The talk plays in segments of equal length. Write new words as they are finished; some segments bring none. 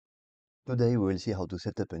Today we will see how to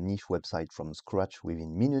set up a niche website from scratch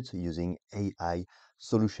within minutes using AI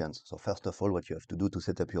solutions. So first of all, what you have to do to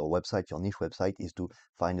set up your website, your niche website, is to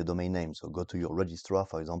find a domain name. So go to your registrar.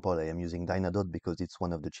 For example, I am using Dynadot because it's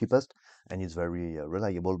one of the cheapest and it's very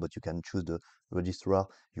reliable, but you can choose the registrar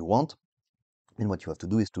you want. And what you have to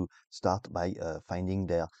do is to start by finding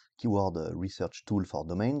their keyword research tool for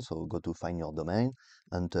domain. So go to find your domain,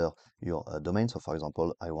 enter your domain. So for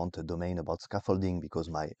example, I want a domain about scaffolding because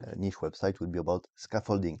my niche website will be about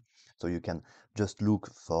scaffolding. So you can just look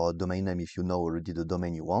for a domain name if you know already the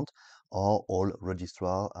domain you want, or all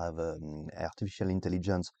registrar have artificial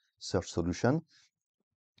intelligence search solution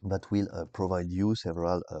that will provide you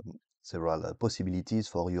several possibilities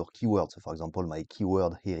for your keywords. So for example, my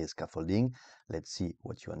keyword here is scaffolding. Let's see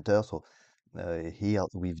what you enter. So here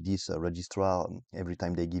with this registrar, every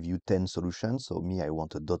time they give you 10 solutions. So me, I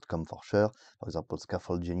want a .com for sure. For example,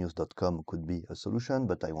 scaffoldgenius.com could be a solution,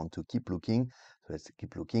 but I want to keep looking. So let's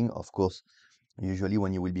keep looking. Of course, usually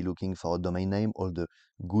when you will be looking for a domain name, all the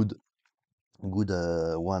good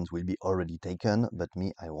ones will be already taken, but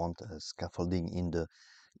me, I want scaffolding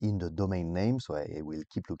in the domain name, so I will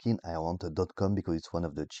keep looking. I want a .com because it's one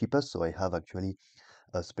of the cheapest, so I have actually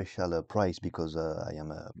a special price because I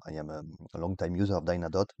am a long time user of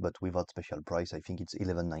Dynadot, but without special price, I think it's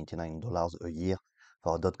 $11.99 a year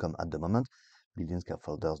for a .com at the moment.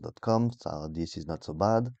 Buildingscaffolders.com, so this is not so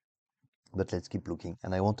bad, but let's keep looking.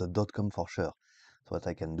 And I want a .com for sure. So what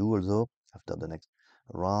I can do also after the next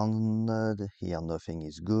round, here nothing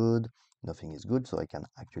is good, so I can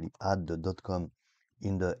actually add the .com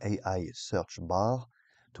in the AI search bar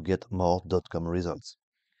to get more .com results.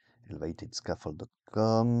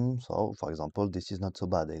 Elevatedscaffold.com. So for example, this is not so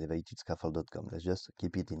bad, elevatedscaffold.com. Let's just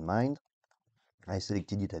keep it in mind. I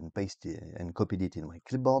selected it and pasted it and copied it in my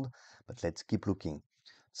clipboard, but let's keep looking.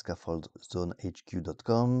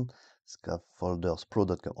 Scaffoldzonehq.com,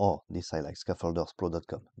 scaffolderspro.com. Oh, this I like,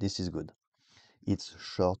 scaffolderspro.com. This is good. It's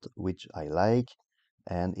short, which I like,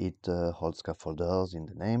 and it holds scaffolders in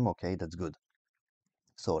the name. Okay, that's good.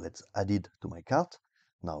 So let's add it to my cart.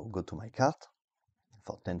 Now go to my cart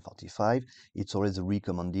for 10.45. It's always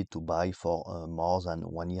recommended to buy for more than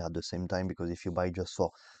 1 year at the same time, because if you buy just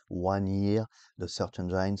for 1 year, the search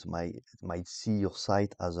engines might see your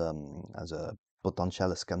site as a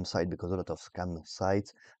potential scam site, because a lot of scam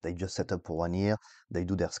sites, they just set up for 1 year, they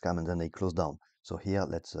do their scam and then they close down. So here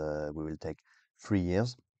we will take 3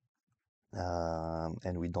 years,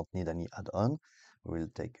 and we don't need any add-on. We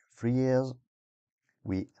will take 3 years.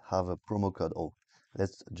 We have a promo code. Oh,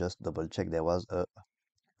 let's just double check. There was a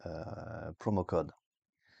promo code.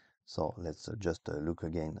 So let's just look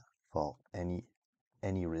again for any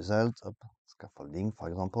result. Scaffolding, for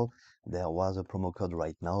example, there was a promo code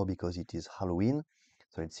right now because it is Halloween.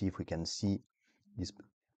 So let's see if we can see this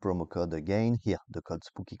promo code again. Here, the code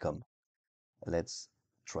SpookyCom. Let's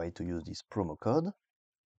try to use this promo code.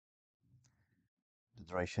 The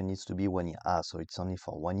duration needs to be 1 year. So it's only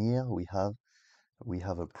for 1 year. We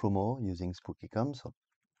have a promo using SpookyCom. So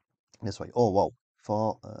that's why. Oh wow,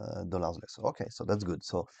 $4 less. Okay, so that's good.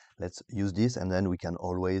 So let's use this, and then we can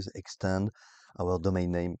always extend our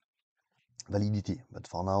domain name validity. But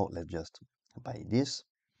for now, let's just buy this.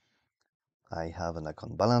 I have an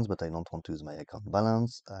account balance, but I don't want to use my account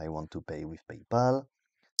balance. I want to pay with PayPal.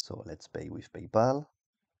 So let's pay with PayPal.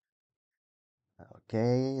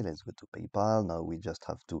 Okay, let's go to PayPal. Now we just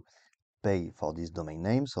have to pay for this domain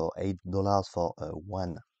name. So $8 for a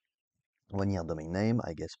 1 year domain name.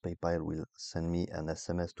 I guess PayPal will send me an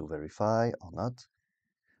SMS to verify or not.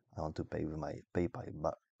 I want to pay with my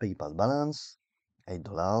PayPal balance,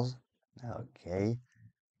 $8. Okay,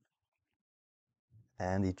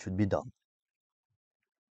 and it should be done.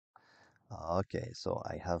 Okay, so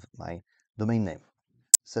I have my domain name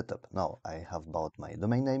set up. Now I have bought my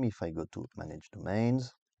domain name. If I go to Manage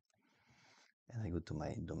Domains and I go to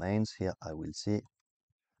my domains here, I will see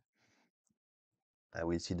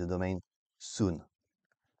the domain soon.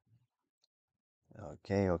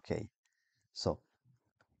 Okay. So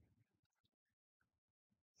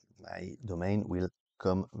my domain will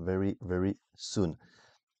come very, very soon.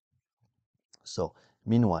 So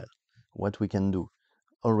meanwhile, what we can do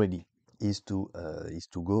already is to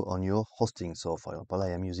go on your hosting. So for example,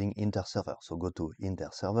 I am using InterServer. So go to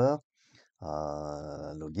InterServer,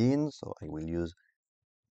 login. So I will use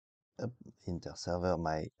InterServer,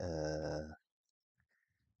 my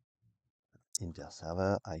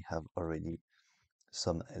InterServer. I have already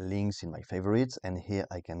some links in my favorites, and here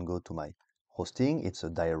I can go to my hosting. It's a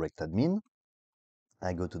direct admin.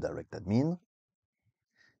 I go to direct admin,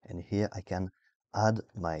 and here I can add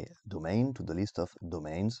my domain to the list of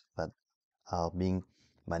domains that are being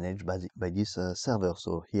managed by this server.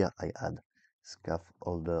 So here I add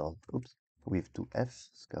scaffolders, oops, with 2F,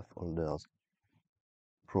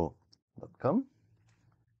 scaffolderspro.com.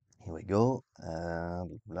 Here we go, blah,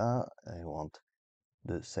 blah. I want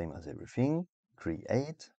the same as everything,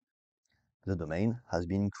 create. The domain has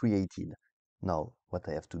been created. Now, what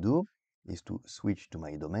I have to do is to switch to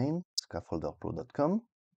my domain, scaffolderpro.com,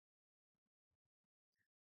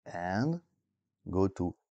 and go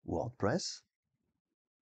to WordPress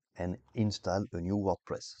and install a new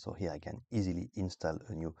WordPress. So here I can easily install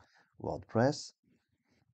a new WordPress.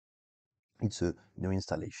 It's a new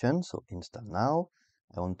installation, so install now.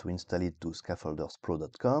 I want to install it to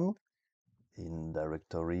scaffolderspro.com in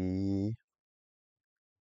directory.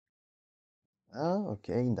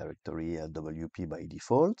 Okay, in directory WP by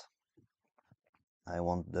default. I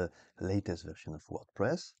want the latest version of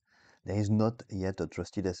WordPress. There is not yet a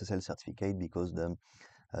trusted SSL certificate because the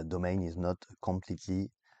domain is not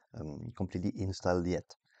completely installed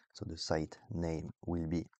yet. So the site name will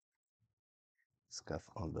be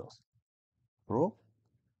Scaffolders Pro.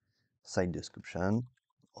 Site description,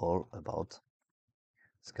 all about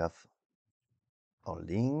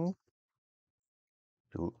scaffolding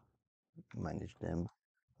to manage them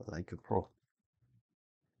like a pro.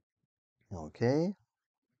 Okay.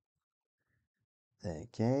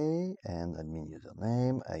 Okay, and admin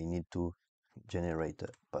username. I need to generate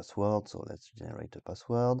a password, so let's generate a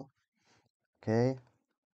password. Okay.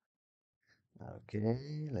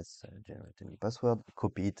 Okay, let's generate a new password.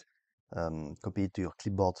 Copy it to your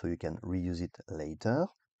clipboard so you can reuse it later.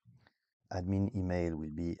 Admin email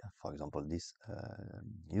will be, for example, this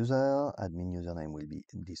user. Admin username will be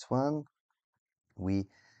this one. We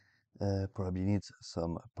probably need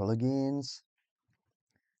some plugins.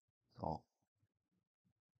 So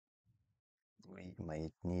we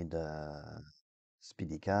might need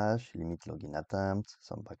speedy cache, limit login attempts,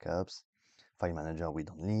 some backups. File manager we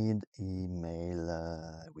don't need. Email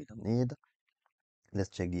we don't need. Let's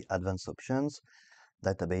check the advanced options.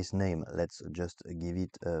 Database name, let's just give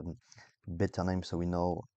it a better name so we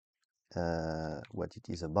know what it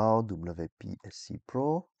is about. WPSC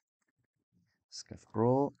Pro, Scaf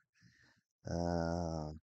Pro.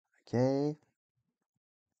 Okay.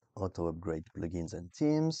 Auto upgrade plugins and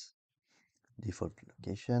themes. Default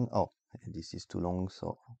location. Oh, this is too long,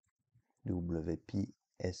 so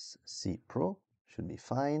WPSC Pro should be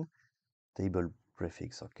fine. Table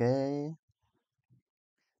prefix, okay.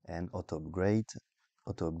 And auto upgrade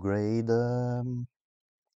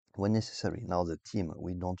when necessary. Now the theme,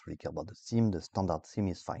 we don't really care about the theme. The standard theme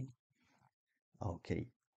is fine.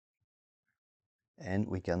 Okay. And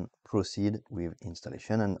we can proceed with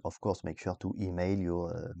installation, and of course make sure to email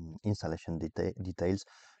your installation details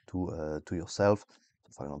to yourself.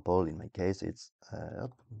 So for example, in my case, it's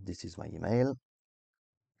this is my email,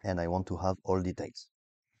 and I want to have all details.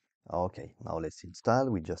 Okay, now let's install.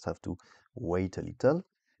 We just have to wait a little.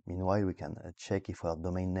 Meanwhile, we can check if our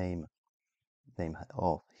domain name.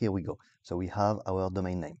 Oh, here we go. So we have our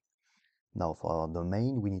domain name. Now for our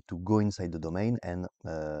domain, we need to go inside the domain and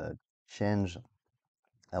change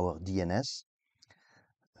our DNS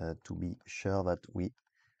to be sure that we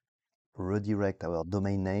redirect our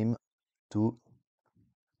domain name to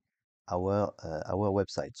our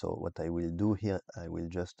website. So what I will do here, I will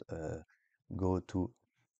just go to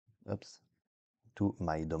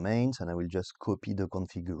my domains, and I will just copy the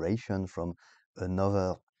configuration from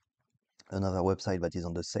another website that is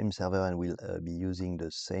on the same server and will be using the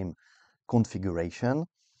same configuration.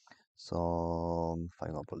 So for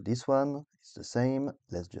example, this one is the same.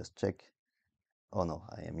 Let's just check. Oh no,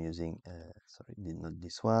 I am using sorry, not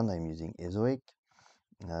this one. I'm using Ezoic.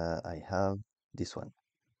 I have this one.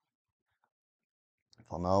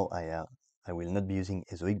 For now, I will not be using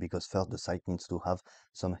Ezoic because first the site needs to have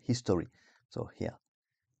some history. So here,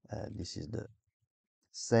 this is the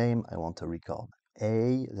same. I want a record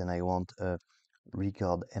A, then I want a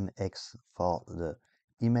record MX for the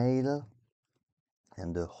email,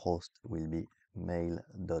 and the host will be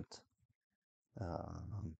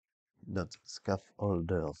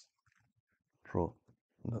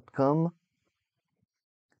mail.scaffolderspro.com.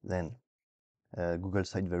 Then Google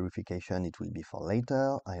site verification, it will be for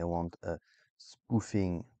later. I want a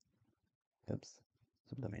spoofing,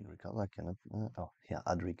 subdomain record, I cannot, oh, here,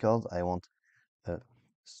 add records. I want a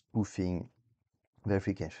spoofing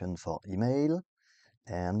verification for email,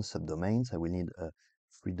 and subdomains, I will need a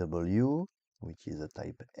 3W, which is a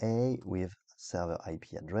type A with server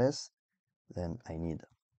IP address. Then I need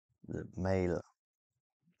the mail,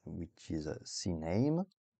 which is a CNAME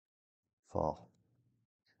for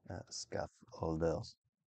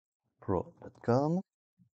scaffolderspro.com.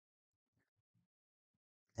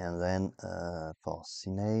 And then for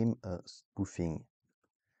CNAME, spoofing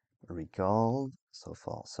record. So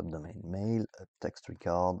for subdomain mail, a text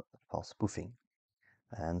record for spoofing.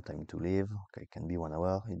 And time to leave, okay, can be 1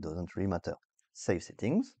 hour, it doesn't really matter. Save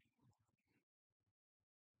settings.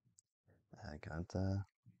 I can't,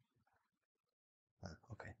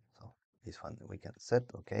 okay, so this one we can set,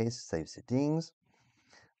 okay, save settings,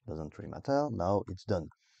 doesn't really matter, now it's done.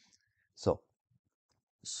 So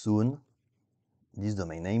soon this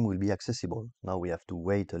domain name will be accessible. Now we have to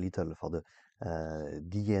wait a little for the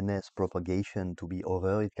DNS propagation to be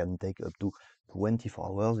over. It can take up to 24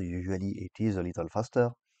 hours. Usually it is a little faster,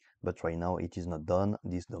 but right now it is not done.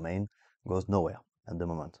 This domain goes nowhere at the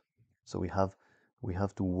moment. So we have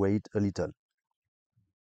to wait a little.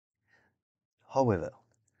 However,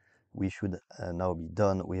 we should now be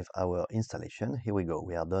done with our installation. Here we go.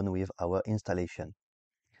 We are done with our installation.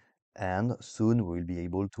 And soon we will be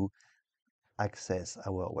able to access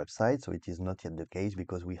our website. So it is not yet the case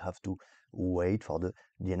because we have to wait for the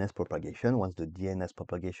DNS propagation. Once the DNS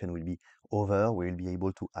propagation will be over, we will be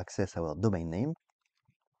able to access our domain name,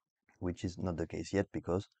 which is not the case yet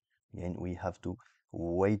because again we have to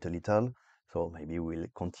wait a little. So maybe we'll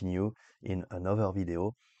continue in another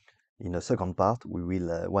video. In a second part, we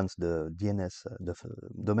will, once the DNS,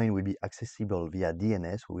 domain will be accessible via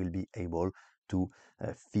DNS, we will be able to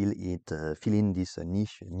fill in this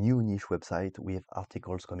new niche website with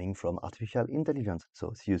articles coming from artificial intelligence.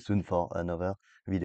 So see you soon for another video.